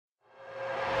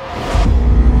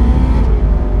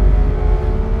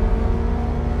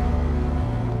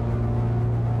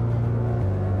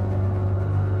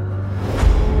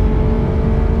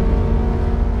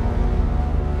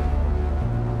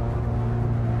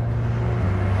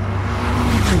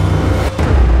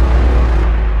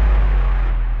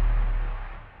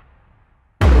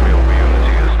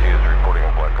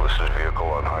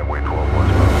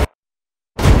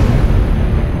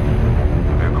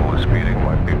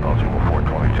Possible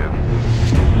 422.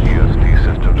 EST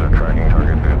systems are tracking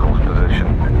target vehicle's position.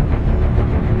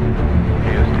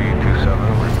 EST-27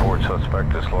 reports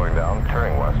suspect is slowing down,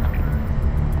 turning west.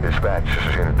 Dispatch, this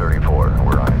is Unit 34.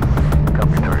 We're on it.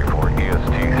 Copy 34.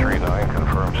 EST-39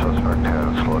 confirms suspect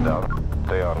has slowed down.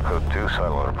 Stay on code 2,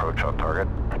 silent approach on target.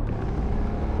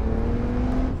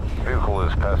 Vehicle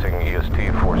is passing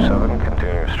EST-47,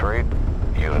 continuing straight.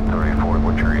 Unit 34,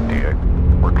 what's your ETA?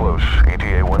 We're close.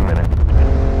 ETA 1 minute.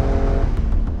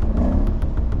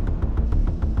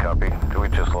 Copy. We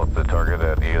just left the target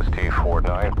at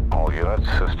EST-49. All units,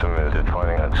 system is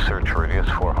defining a search radius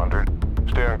 400.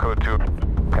 Stay on code 2.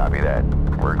 Copy that.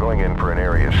 We're going in for an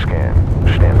area scan.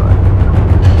 Stand by.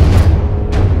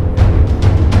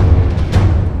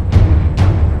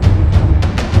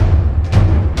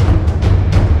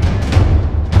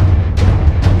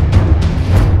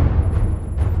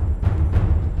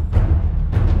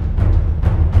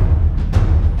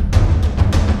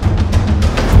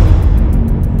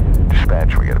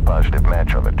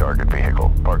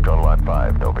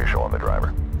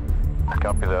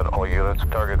 Copy that, all units.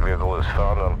 Target vehicle is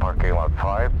found on parking lot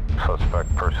 5.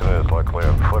 Suspect person is likely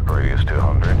on foot, radius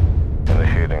 200.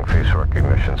 Initiating face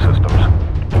recognition systems.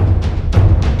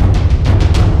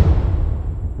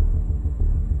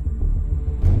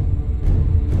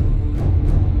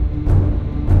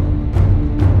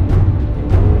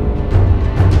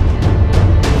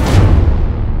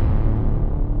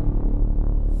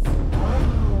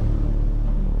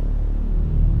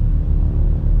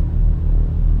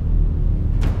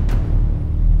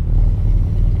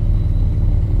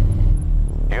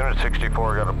 Unit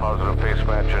 64 got a positive face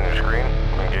match on your screen.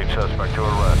 Engage suspect to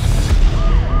arrest.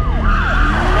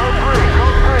 Code 3,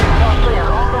 you're on the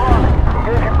run.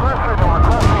 Engaging pressure and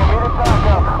requesting immediate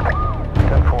backup.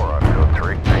 10-4 on code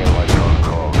 3. Green light code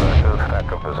calls active.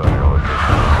 Backup is on your location.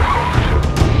 System pursuit.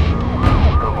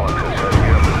 Roadblocks is heading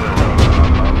up.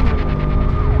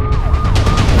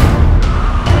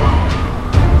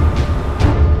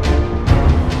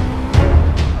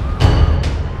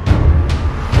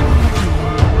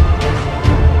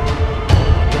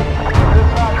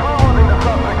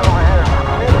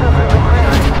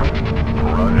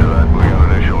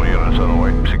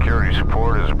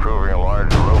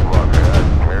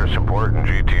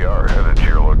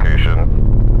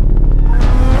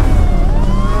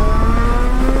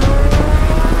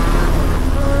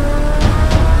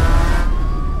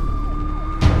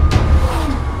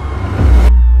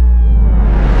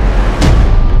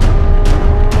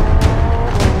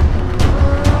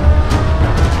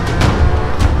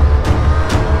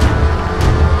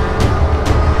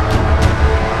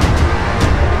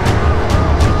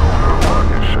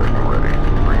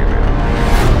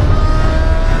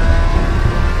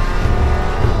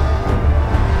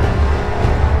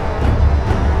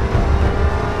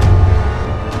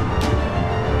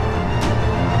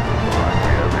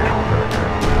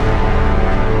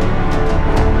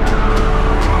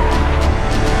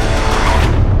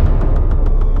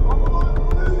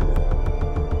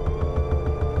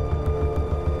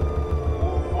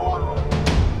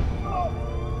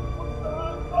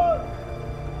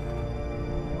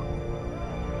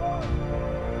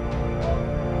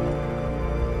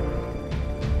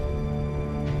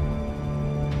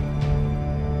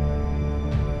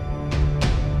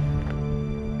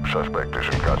 Suspect is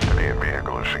in custody and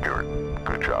vehicle is secured.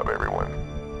 Good job, everyone.